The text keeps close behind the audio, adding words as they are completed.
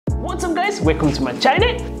What's up guys, welcome to my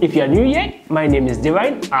channel. If you are new here, my name is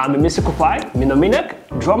Divine. I'm a musical choir, minominak,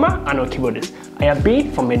 drummer and a keyboardist. I have been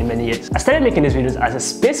for many years. I started making these videos as a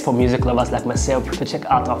space for music lovers like myself to check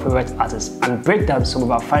out our favorite artists and break down some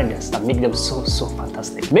of our findings that make them so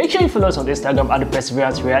fantastic. Make sure you follow us on Instagram at the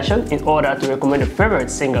Perseverance Reaction in order to recommend your favorite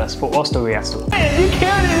singers for us to react to. Hey, you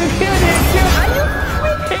killed it, you killed it, you killed it. Are you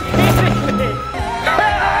freaking kidding me?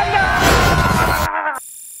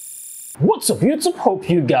 What's up YouTube? Hope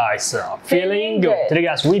you guys are feeling good. Today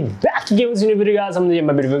guys, we're back again with a new video guys. I'm the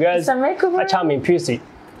my beautiful guys. A charming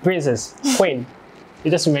princess, queen.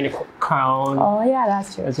 You just made a crown. Oh yeah,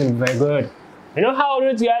 that's true. That's been very good. You know how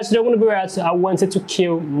it is guys, they're gonna be right. I wanted to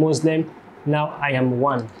kill Muslim. Now I am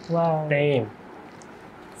one. Wow. Damn.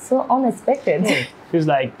 So unexpected. He's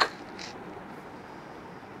like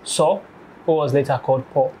Saul, who was later called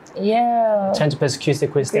Paul. Yeah. Trying to persecute the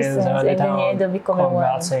Christians and later on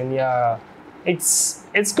converting. Yeah. It's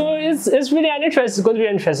good. It's really an interesting. It's going to be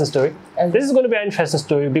an interesting story. This is going to be an interesting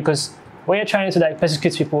story because when you're trying to like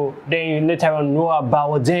persecute people, then you later on know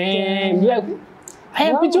about them. Yeah. I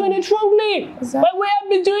have been doing it wrongly. Exactly. But we have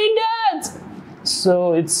been doing that.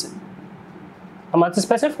 So I'm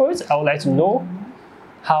anticipating for it. I would like to know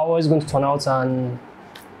how it's going to turn out and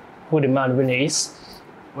who the man really is.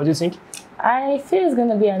 What do you think? I feel it's going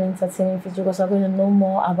to be an entertaining video because we're going to know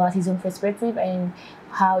more about his own perspective and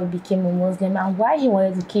how he became a Muslim and why he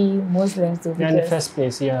wanted to kill Muslims too. Yeah, in the first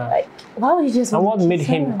place, yeah. Like, why would he just? And what made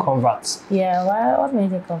him convert? Yeah, what made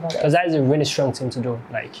him convert? Because that is a really strong thing to do.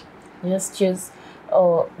 Like, you just choose,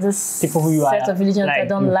 this people who you set of religions like, I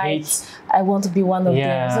don't like. I want to be one of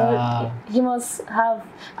them. So he must have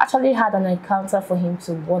actually had an encounter for him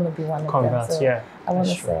to want to be one of them. So yeah. I want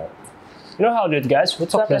to say it. You know how to do it, guys. We'll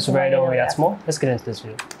talk less about it. Don't react more. Let's get into this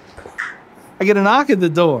video. I get a knock at the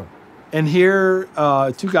door, and here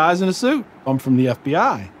two guys in a suit. I'm from the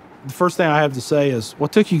FBI. The first thing I have to say is,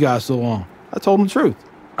 what took you guys so long? I told them the truth.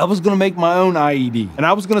 I was going to make my own IED, and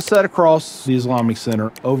I was going to set across the Islamic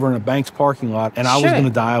Center over in a bank's parking lot, and I was going to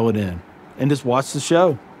dial it in and just watch the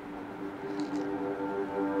show.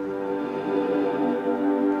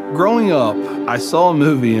 Growing up, I saw a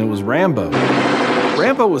movie, and it was Rambo.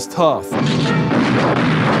 Rambo was tough,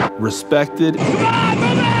 respected,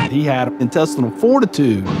 he had intestinal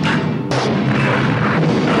fortitude.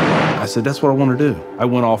 I said, that's what I want to do. I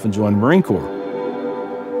went off and joined the Marine Corps.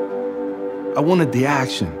 I wanted the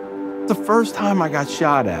action. The first time I got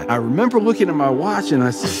shot at, I remember looking at my watch and I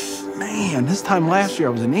said, man, this time last year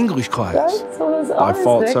I was in English class. I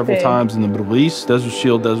fought several times in the Middle East, Desert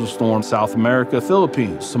Shield, Desert Storm, South America,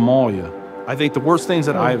 Philippines, Somalia. I think the worst things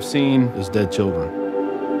that I have seen is dead children.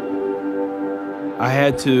 I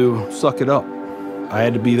had to suck it up. I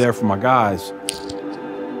had to be there for my guys.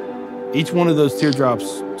 Each one of those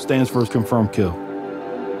teardrops stands for a confirmed kill.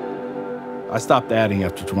 I stopped adding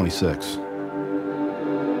after 26.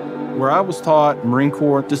 Where I was taught, Marine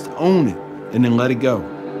Corps, just own it and then let it go.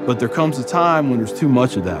 But there comes a time when there's too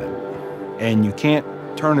much of that and you can't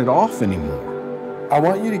turn it off anymore. I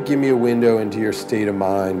want you to give me a window into your state of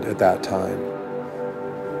mind at that time.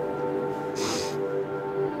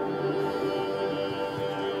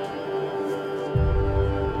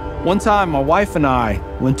 One time, my wife and I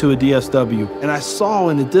went to a DSW, and I saw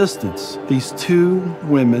in the distance these two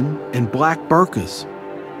women in black burqas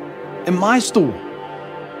in my store.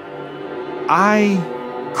 I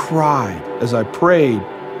cried as I prayed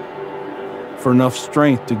for enough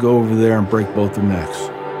strength to go over there and break both their necks.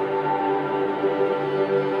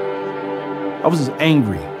 I was just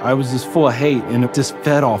angry. I was just full of hate, and it just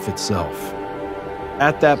fed off itself.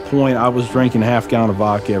 At that point, I was drinking a half-gallon of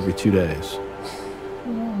vodka every 2 days.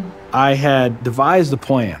 I had devised a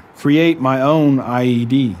plan, create my own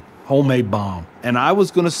IED, homemade bomb, and I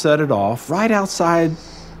was going to set it off right outside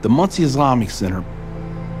the Muncie Islamic Center.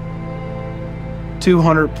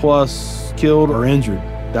 200 plus killed or injured.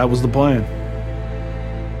 That was the plan.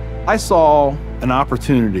 I saw an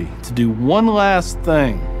opportunity to do one last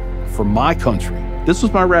thing for my country. This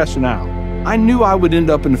was my rationale. I knew I would end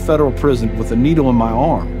up in a federal prison with a needle in my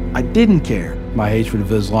arm. I didn't care. My hatred of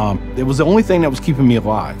Islam, it was the only thing that was keeping me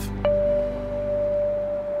alive.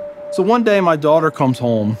 So one day my daughter comes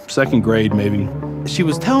home, second grade maybe. She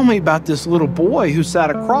was telling me about this little boy who sat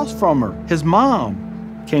across from her. His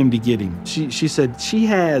mom came to get him. She said she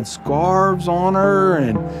had scarves on her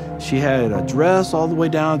and she had a dress all the way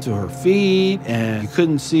down to her feet and you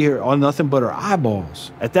couldn't see her on nothing but her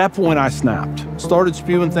eyeballs. At that point I snapped, started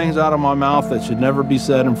spewing things out of my mouth that should never be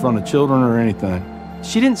said in front of children or anything.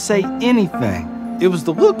 She didn't say anything. It was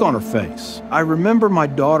the look on her face. I remember my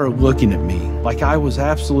daughter looking at me like I was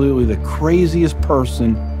absolutely the craziest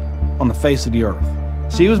person on the face of the earth.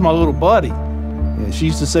 She was my little buddy. Yeah, she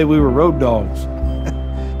used to say we were road dogs.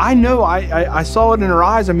 I know, I saw it in her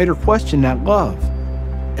eyes. I made her question that love.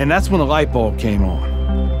 And that's when the light bulb came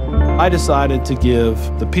on. I decided to give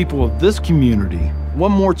the people of this community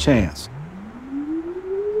one more chance.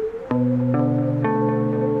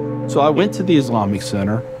 So I went to the Islamic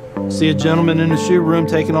Center, see a gentleman in the shoe room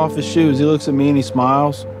taking off his shoes. He looks at me and he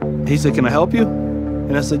smiles. He said, "Can I help you?"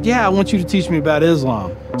 And I said, "Yeah, I want you to teach me about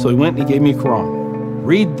Islam." So he went and he gave me a Quran.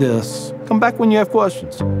 "Read this. Come back when you have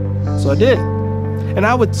questions." So I did. And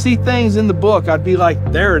I would see things in the book. I'd be like,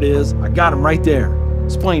 "There it is. I got him right there.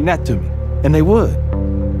 Explain that to me." And they would.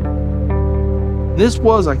 This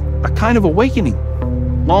was a kind of awakening.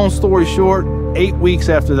 Long story short, 8 weeks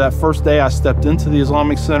after that first day I stepped into the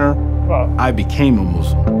Islamic Center, I became a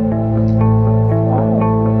Muslim.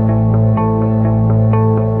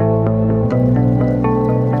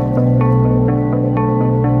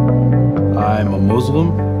 I'm a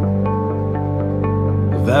Muslim,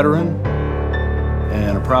 a veteran,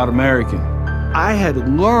 and a proud American. I had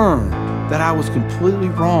learned that I was completely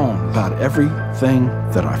wrong about everything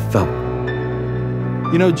that I felt.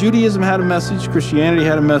 You know, Judaism had a message, Christianity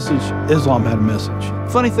had a message, Islam had a message.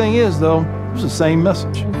 Funny thing is, though, it was the same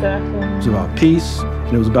message. Exactly. It was about peace,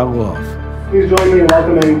 and it was about love. Please join me in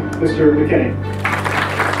welcoming Mr. McKinney.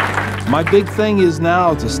 My big thing is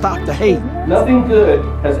now to stop the hate. Nothing good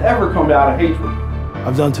has ever come out of hatred.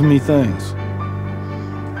 I've done too many things.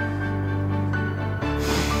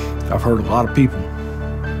 I've hurt a lot of people.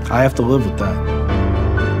 I have to live with that.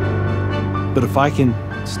 But if I can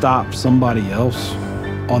stop somebody else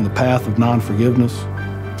on the path of non-forgiveness,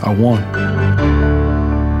 I won.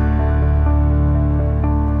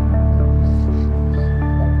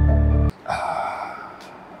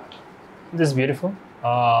 This is beautiful.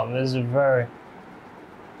 This is a very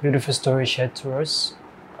beautiful story shared to us.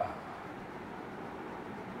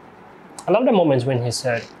 I love the moments when he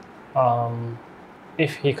said,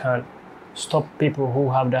 if he can stop people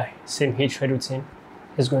who have the same hatred with him,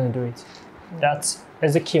 he's going to do it. That's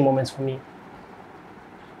the key moments for me.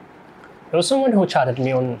 There was someone who chatted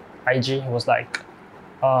me on IG. He was like,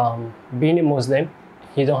 being a Muslim,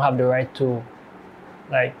 he don't have the right to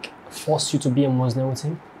force you to be a Muslim with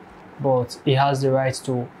him, but he has the right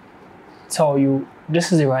to tell you,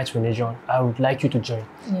 this is the right religion, I would like you to join.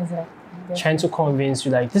 Exactly. Trying to convince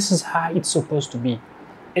you, like, this is how it's supposed to be.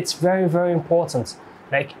 It's very, very important.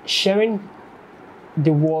 Like, sharing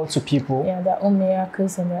the world to people. Yeah, their own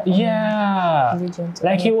miracles and their own religion.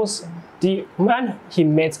 Like, he was, the man he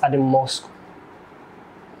met at the mosque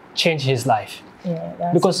changed his life.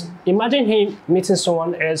 Yeah, because imagine him meeting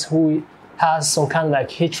someone else who has some kind of like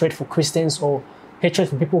hatred for Christians or hatred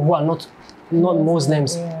for people who are not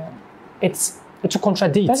Muslims. Yeah. It's to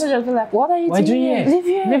contradict. Person just be like, what are you doing here? Live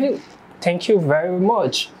here. Live here. Thank you very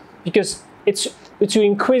much. Because it will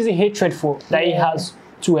increase the hatred that he has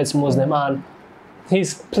towards Muslim, and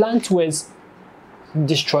his plan towards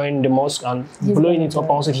destroying the mosque and blowing it up,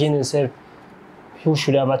 also hitting himself, who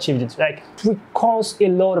should have achieved it. Like, we cause a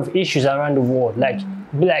lot of issues around the world. Like,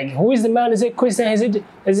 be like, who is the man? Is it Christian? Is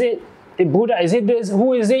it a Buddha? Is it this?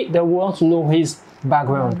 Who is it? They want to know his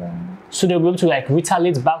background. So they'll be able to like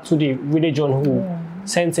retaliate back to the religion who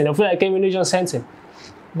sent him. I feel like a religion sent him.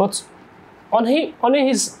 But on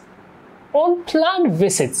his unplanned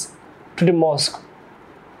visits to the mosque,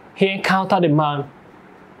 he encountered a man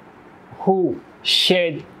who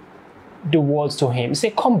shared the words to him. He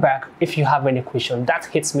said, come back if you have any question. That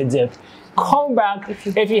hits me deep. Come back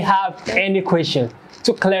if you have any question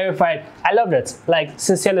to clarify it. I love that. Like,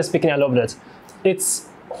 sincerely speaking, I love that. It's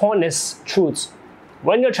honest truth.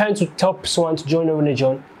 When you're trying to tell someone to join a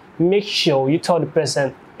religion, make sure you tell the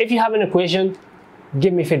person, if you have any question,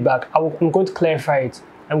 give me feedback. I'm going to clarify it.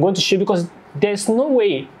 I'm going to show, because there's no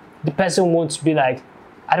way the person wants to be like,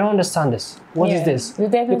 I don't understand this. What is this?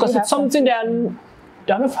 Because it's something they're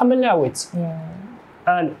not familiar with. Yeah.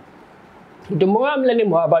 And the more I'm learning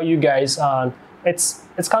more about you guys, it's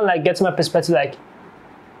kind of like getting my perspective, like,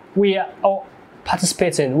 we are all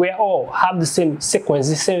participating. We all have the same sequence,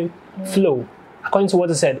 the same flow. According to what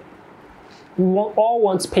I said, we all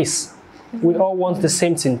want peace. We all want the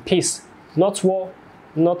same thing, peace. Not war,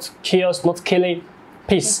 not chaos, not killing,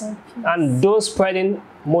 peace. And those spreading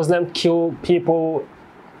Muslim kill people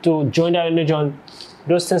to join their religion,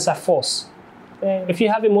 those things are false. If you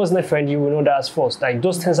have a Muslim friend, you will know that's false. Like,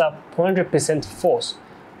 those things are 100% false.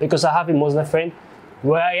 Because I have a Muslim friend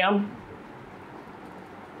where I am.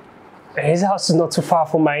 His house is not too far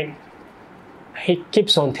from mine. He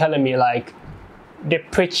keeps on telling me, like, they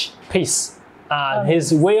preach peace. And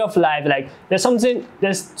his way of life, like, there's something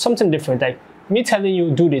different. Like, me telling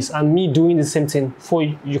you do this and me doing the same thing for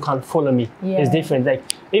you, you can follow me. It's different. Like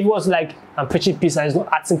if it was like I'm preaching peace and it's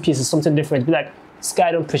not acting peace, it's something different. Be like, this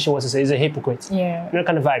guy don't preach what he says, he's a hypocrite. Yeah. You know,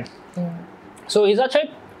 kind of vibe. Yeah. So he's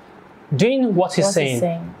actually doing what he's saying.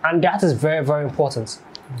 And that is very, very important.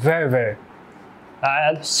 Very, very.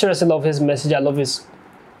 I seriously love his message. I love his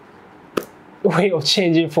way of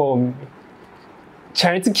changing from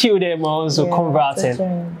trying to kill them also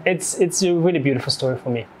converting. It's a really beautiful story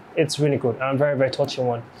for me. It's really good. I'm very, very touching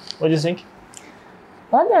one. What do you think?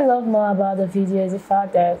 What I love more about the video is the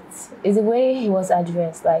fact that it's the way he was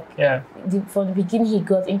addressed. Like from the beginning he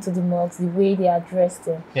got into the mosque, the way they addressed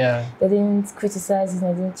him. Yeah. They didn't criticize him,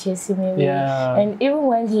 they didn't chase him away. Yeah. And even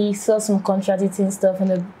when he saw some contradicting stuff in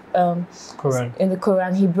the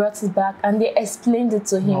Quran, he brought it back and they explained it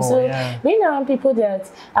to him. Being around people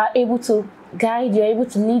that are able to guide you, able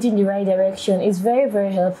to lead you in the right direction is very,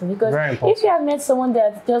 very helpful. Because if you have met someone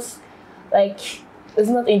that just like is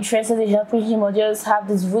not interested in helping him or just have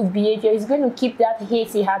this rude behavior, he's going to keep that hate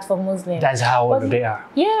he had for Muslims. That's how they are.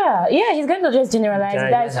 Yeah, he's going to just generalize it.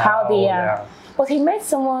 That's how they are. But he met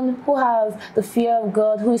someone who has the fear of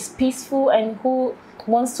God, who is peaceful and who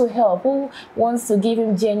wants to help, who wants to give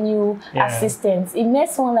him genuine assistance. He met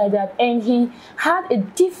someone like that and he had a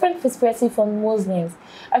different perspective from Muslims.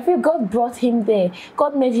 I feel God brought him there.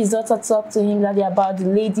 God made his daughter talk to him about the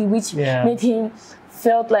lady, which made him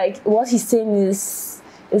felt like what he's saying is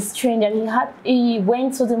strange, and he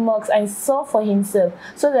went to the mosque and saw for himself,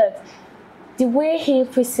 so that the way he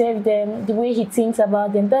perceives them, the way he thinks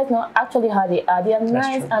about them, that's not actually how they are. They are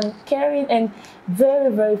nice and caring and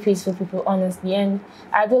very, very peaceful people, honestly. And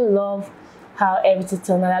I do love how everything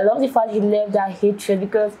turned out. I love the fact he left that hatred,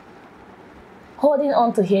 because holding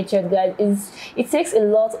on to hatred, guys, it takes a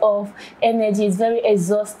lot of energy. It's very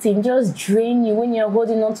exhausting. Just drain you when you're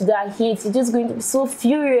holding on to that hate. You're just going to be so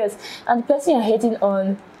furious, and the person you're hating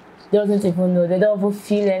on doesn't even know. They don't even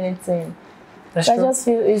feel anything. I just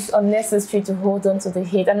feel it's unnecessary to hold on to the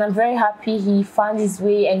hate, and I'm very happy he found his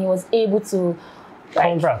way and he was able to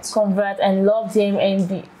convert and love him and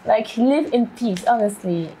live in peace.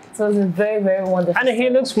 Honestly, it was very, very wonderful. And he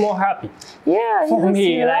looks more happy. Yeah, he looks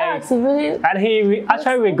relaxed. And he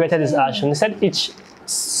actually regretted his action. He said each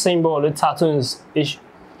symbol, the tattoos, is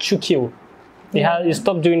 2 kill. He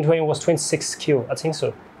stopped doing it when he was 26 kill, I think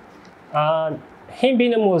so. And him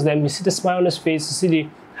being a Muslim, you see the smile on his face, you see the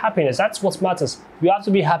happiness. That's what matters. You have to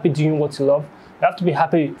be happy doing what you love. You have to be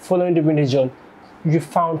happy following the religion you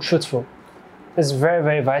found truthful. It's very,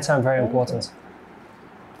 very vital and very important.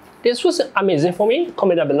 This was amazing for me.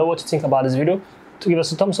 Comment down below what you think about this video. To give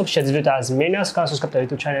us a thumbs up, share this video as many as can, subscribe to the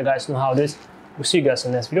YouTube channel, guys. Know how it is. We'll see you guys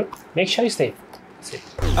in the next video. Make sure you stay.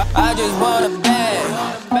 I just want a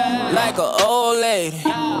bag, like an old lady.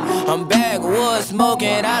 I'm backwood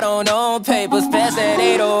smoking, I don't own papers, pass that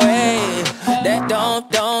 808. That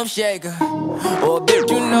don't shake her. Oh, bitch,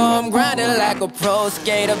 you know I'm grinding like a pro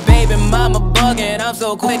skater. Baby mama bugging, I'm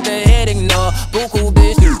so quick to hit ignore. Buku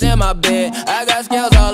bitch in my bed.